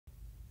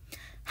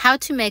How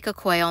to make a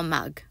coil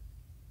mug.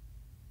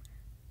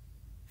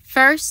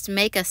 First,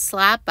 make a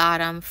slab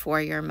bottom for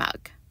your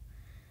mug.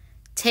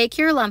 Take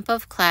your lump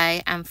of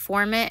clay and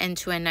form it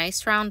into a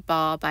nice round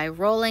ball by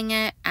rolling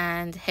it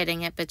and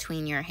hitting it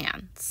between your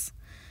hands.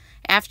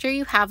 After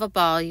you have a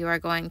ball, you are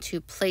going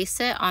to place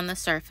it on the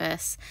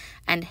surface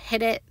and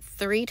hit it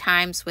 3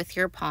 times with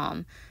your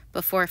palm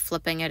before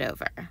flipping it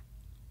over.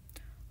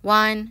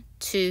 1,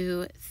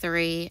 2,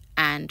 3,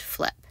 and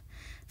flip.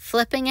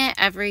 Flipping it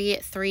every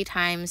 3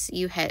 times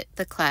you hit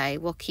the clay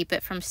will keep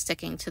it from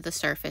sticking to the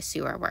surface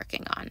you are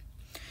working on.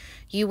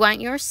 You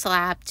want your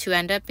slab to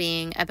end up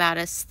being about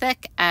as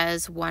thick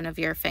as one of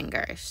your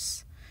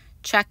fingers.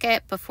 Check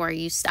it before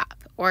you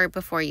stop or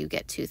before you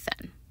get too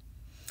thin.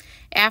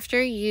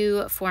 After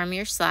you form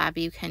your slab,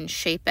 you can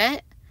shape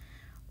it,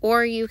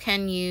 or you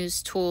can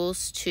use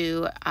tools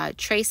to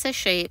trace a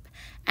shape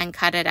and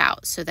cut it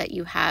out so that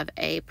you have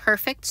a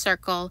perfect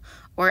circle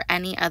or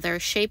any other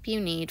shape you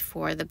need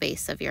for the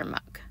base of your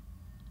mug.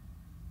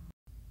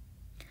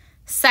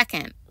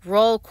 Second,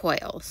 roll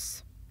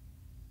coils.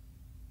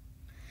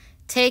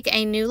 Take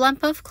a new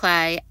lump of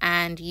clay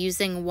and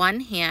using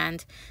one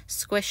hand,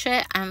 squish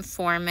it and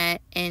form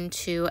it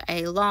into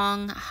a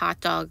long hot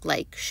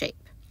dog-like shape.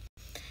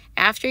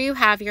 After you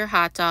have your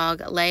hot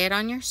dog, lay it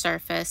on your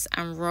surface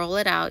and roll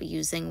it out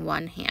using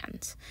one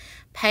hand.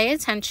 Pay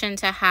attention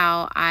to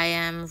how I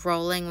am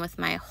rolling with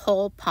my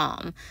whole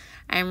palm.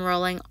 I'm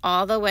rolling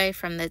all the way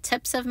from the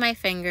tips of my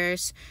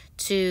fingers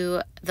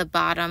to the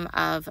bottom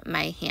of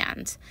my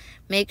hand.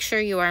 Make sure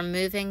you are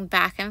moving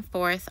back and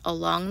forth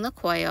along the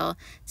coil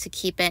to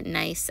keep it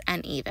nice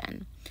and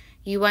even.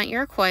 You want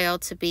your coil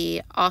to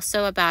be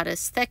also about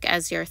as thick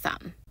as your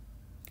thumb.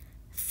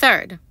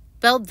 Third,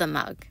 build the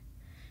mug.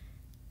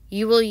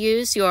 You will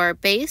use your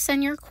base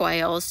and your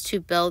coils to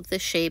build the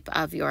shape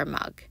of your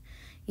mug.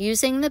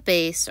 Using the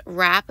base,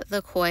 wrap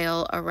the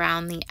coil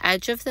around the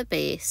edge of the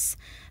base,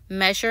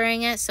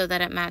 measuring it so that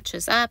it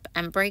matches up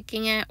and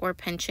breaking it or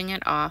pinching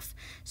it off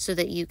so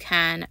that you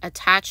can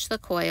attach the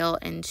coil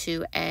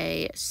into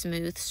a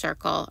smooth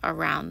circle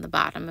around the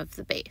bottom of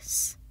the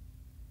base.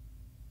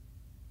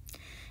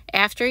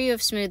 After you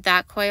have smoothed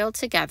that coil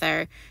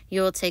together,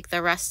 you will take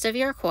the rest of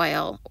your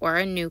coil, or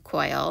a new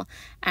coil,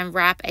 and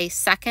wrap a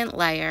second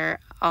layer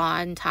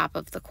on top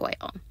of the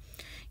coil.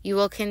 You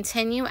will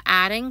continue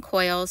adding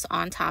coils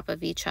on top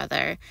of each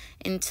other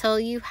until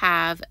you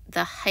have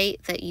the height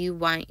that you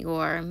want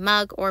your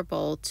mug or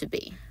bowl to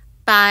be.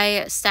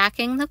 By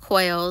stacking the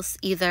coils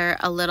either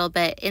a little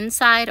bit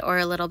inside or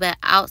a little bit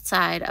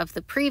outside of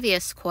the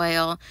previous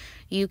coil,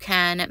 you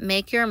can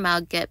make your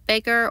mug get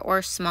bigger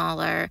or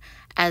smaller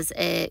as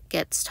it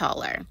gets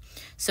taller.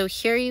 So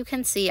here you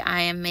can see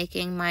I am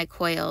making my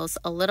coils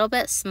a little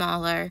bit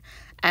smaller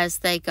as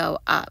they go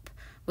up,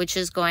 which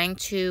is going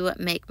to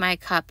make my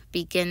cup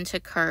begin to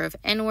curve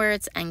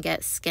inwards and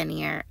get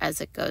skinnier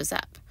as it goes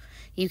up.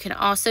 You can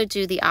also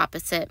do the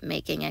opposite,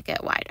 making it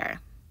get wider.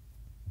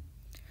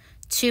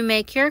 To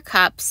make your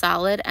cup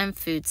solid and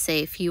food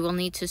safe, you will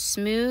need to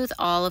smooth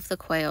all of the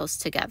coils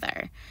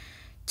together.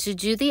 To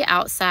do the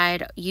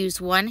outside, use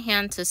one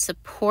hand to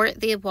support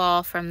the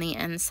wall from the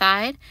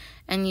inside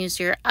and use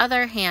your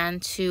other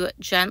hand to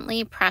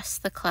gently press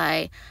the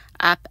clay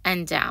up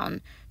and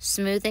down,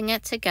 smoothing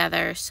it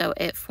together so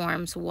it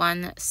forms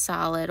one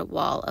solid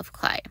wall of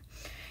clay.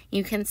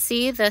 You can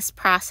see this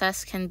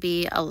process can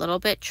be a little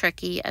bit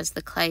tricky as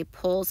the clay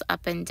pulls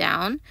up and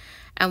down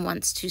and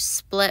wants to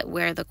split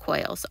where the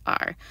coils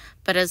are.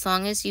 But as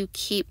long as you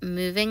keep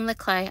moving the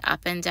clay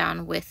up and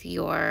down with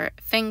your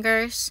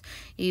fingers,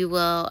 you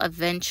will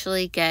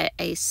eventually get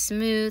a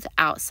smooth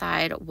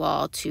outside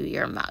wall to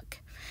your mug.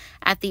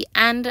 At the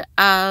end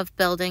of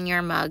building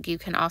your mug, you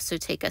can also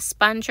take a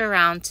sponge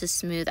around to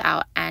smooth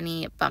out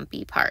any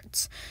bumpy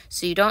parts.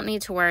 So you don't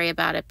need to worry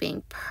about it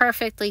being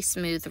perfectly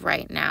smooth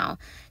right now,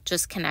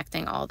 just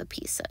connecting all the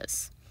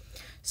pieces.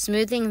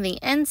 Smoothing the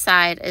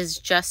inside is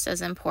just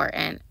as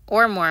important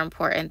or more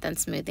important than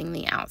smoothing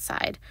the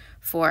outside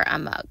for a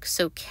mug.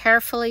 So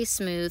carefully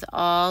smooth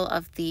all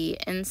of the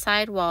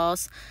inside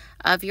walls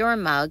of your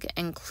mug,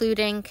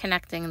 including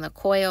connecting the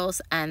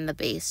coils and the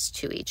base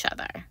to each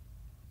other.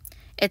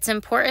 It's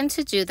important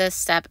to do this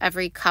step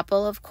every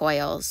couple of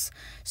coils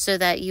so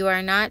that you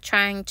are not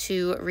trying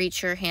to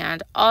reach your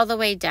hand all the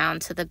way down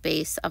to the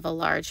base of a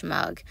large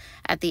mug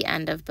at the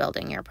end of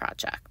building your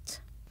project.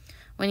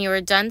 When you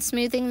are done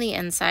smoothing the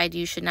inside,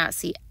 you should not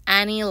see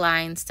any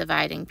lines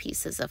dividing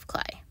pieces of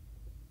clay.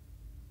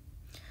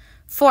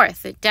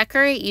 Fourth,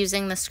 decorate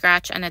using the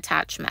scratch and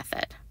attach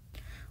method.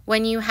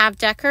 When you have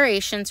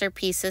decorations or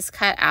pieces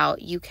cut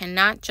out, you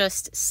cannot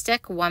just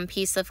stick one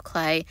piece of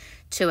clay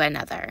to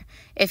another.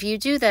 If you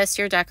do this,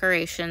 your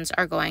decorations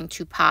are going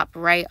to pop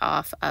right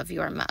off of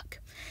your mug.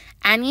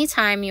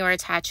 Anytime you are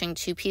attaching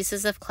 2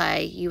 pieces of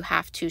clay, you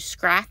have to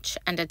scratch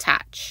and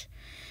attach.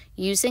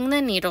 Using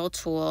the needle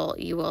tool,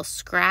 you will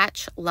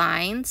scratch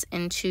lines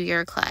into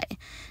your clay.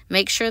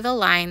 Make sure the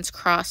lines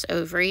cross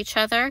over each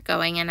other,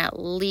 going in at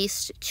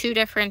least 2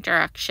 different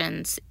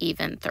directions,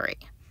 even 3.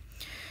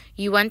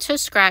 You want to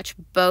scratch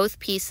both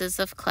pieces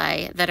of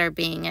clay that are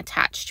being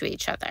attached to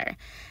each other.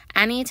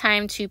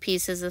 Anytime two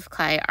pieces of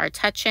clay are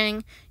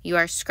touching, you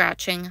are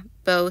scratching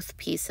both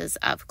pieces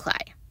of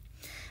clay.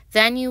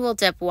 Then you will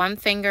dip one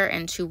finger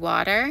into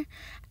water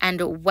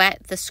and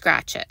wet the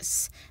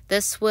scratches.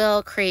 This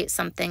will create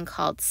something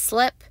called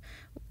slip,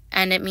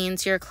 and it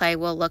means your clay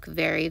will look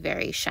very,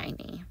 very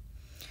shiny.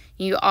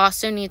 You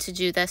also need to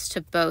do this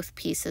to both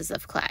pieces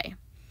of clay.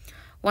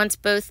 Once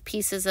both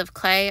pieces of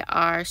clay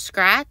are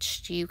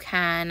scratched, you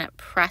can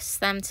press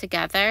them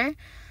together,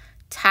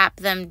 tap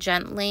them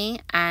gently,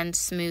 and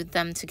smooth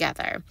them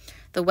together.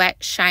 The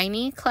wet,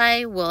 shiny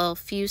clay will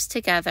fuse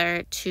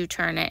together to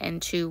turn it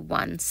into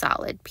one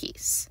solid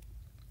piece.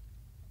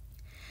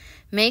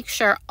 Make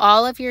sure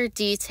all of your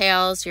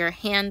details, your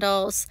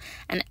handles,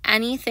 and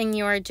anything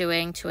you are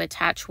doing to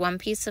attach one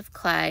piece of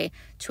clay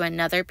to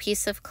another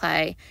piece of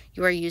clay,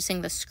 you are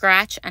using the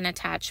scratch and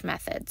attach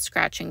method,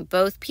 scratching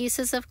both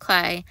pieces of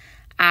clay,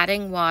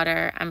 adding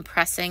water, and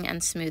pressing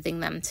and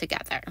smoothing them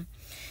together.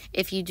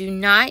 If you do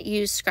not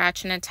use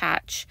scratch and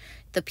attach,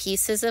 the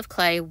pieces of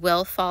clay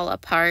will fall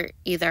apart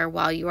either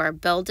while you are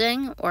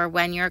building or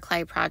when your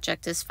clay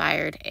project is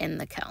fired in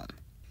the kiln.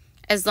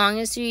 As long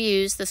as you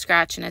use the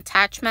scratch and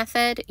attach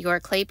method, your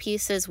clay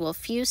pieces will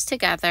fuse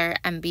together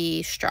and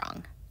be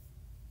strong.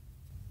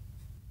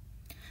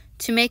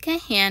 To make a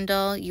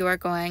handle, you are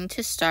going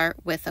to start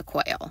with a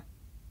coil.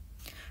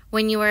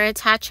 When you are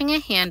attaching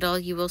a handle,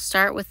 you will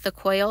start with the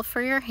coil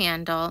for your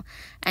handle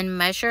and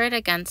measure it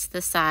against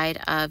the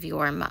side of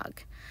your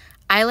mug.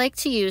 I like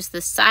to use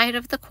the side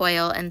of the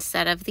coil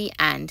instead of the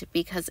end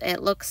because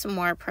it looks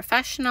more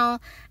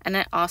professional and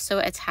it also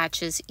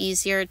attaches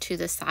easier to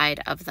the side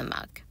of the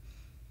mug.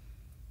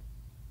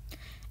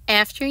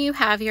 After you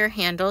have your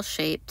handle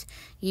shaped,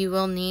 you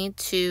will need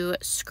to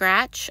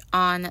scratch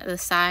on the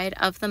side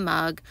of the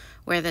mug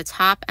where the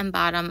top and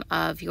bottom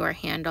of your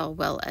handle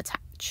will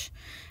attach.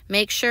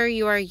 Make sure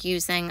you are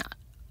using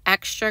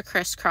extra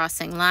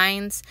crisscrossing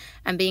lines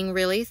and being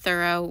really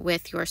thorough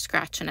with your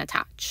scratch and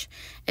attach.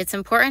 It's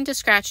important to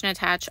scratch and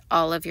attach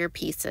all of your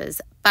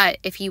pieces, but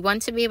if you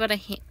want to be able to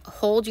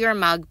hold your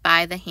mug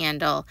by the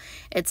handle,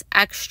 it's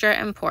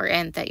extra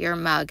important that your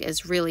mug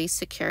is really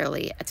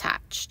securely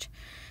attached.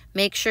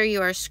 Make sure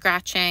you are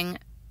scratching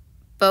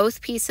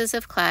both pieces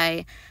of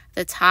clay,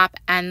 the top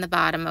and the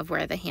bottom of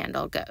where the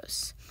handle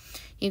goes.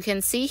 You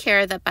can see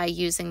here that by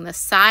using the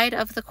side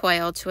of the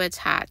coil to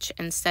attach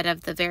instead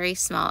of the very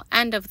small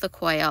end of the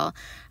coil,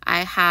 I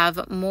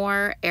have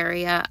more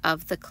area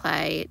of the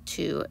clay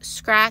to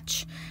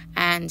scratch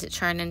and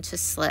turn into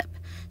slip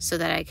so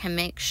that I can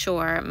make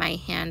sure my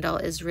handle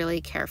is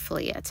really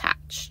carefully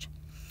attached.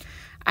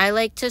 I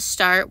like to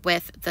start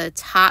with the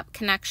top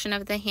connection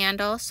of the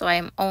handle, so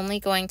I'm only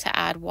going to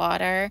add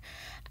water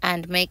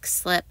and make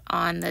slip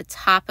on the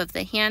top of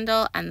the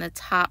handle and the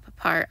top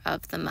part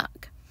of the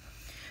mug.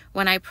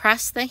 When I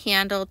press the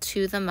handle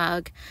to the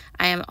mug,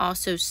 I am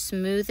also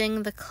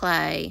smoothing the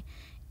clay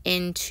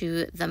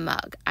into the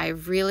mug. I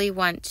really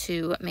want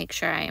to make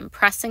sure I am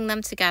pressing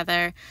them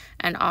together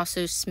and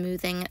also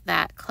smoothing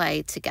that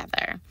clay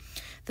together.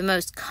 The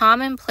most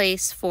common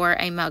place for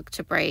a mug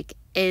to break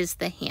is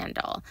the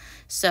handle.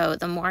 So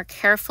the more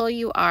careful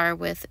you are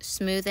with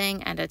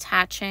smoothing and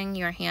attaching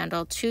your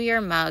handle to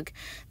your mug,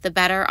 the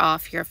better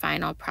off your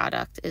final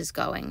product is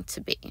going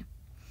to be.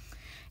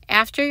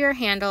 After your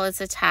handle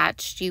is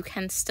attached, you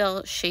can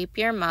still shape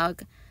your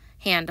mug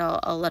handle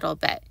a little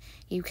bit.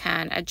 You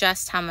can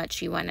adjust how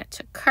much you want it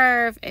to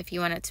curve, if you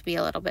want it to be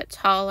a little bit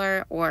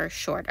taller or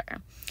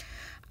shorter.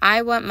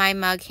 I want my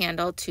mug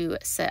handle to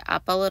sit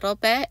up a little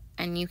bit,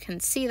 and you can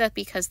see that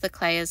because the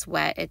clay is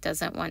wet, it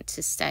doesn't want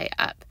to stay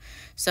up.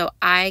 So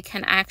I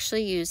can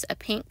actually use a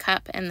paint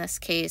cup in this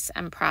case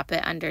and prop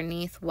it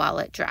underneath while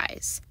it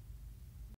dries.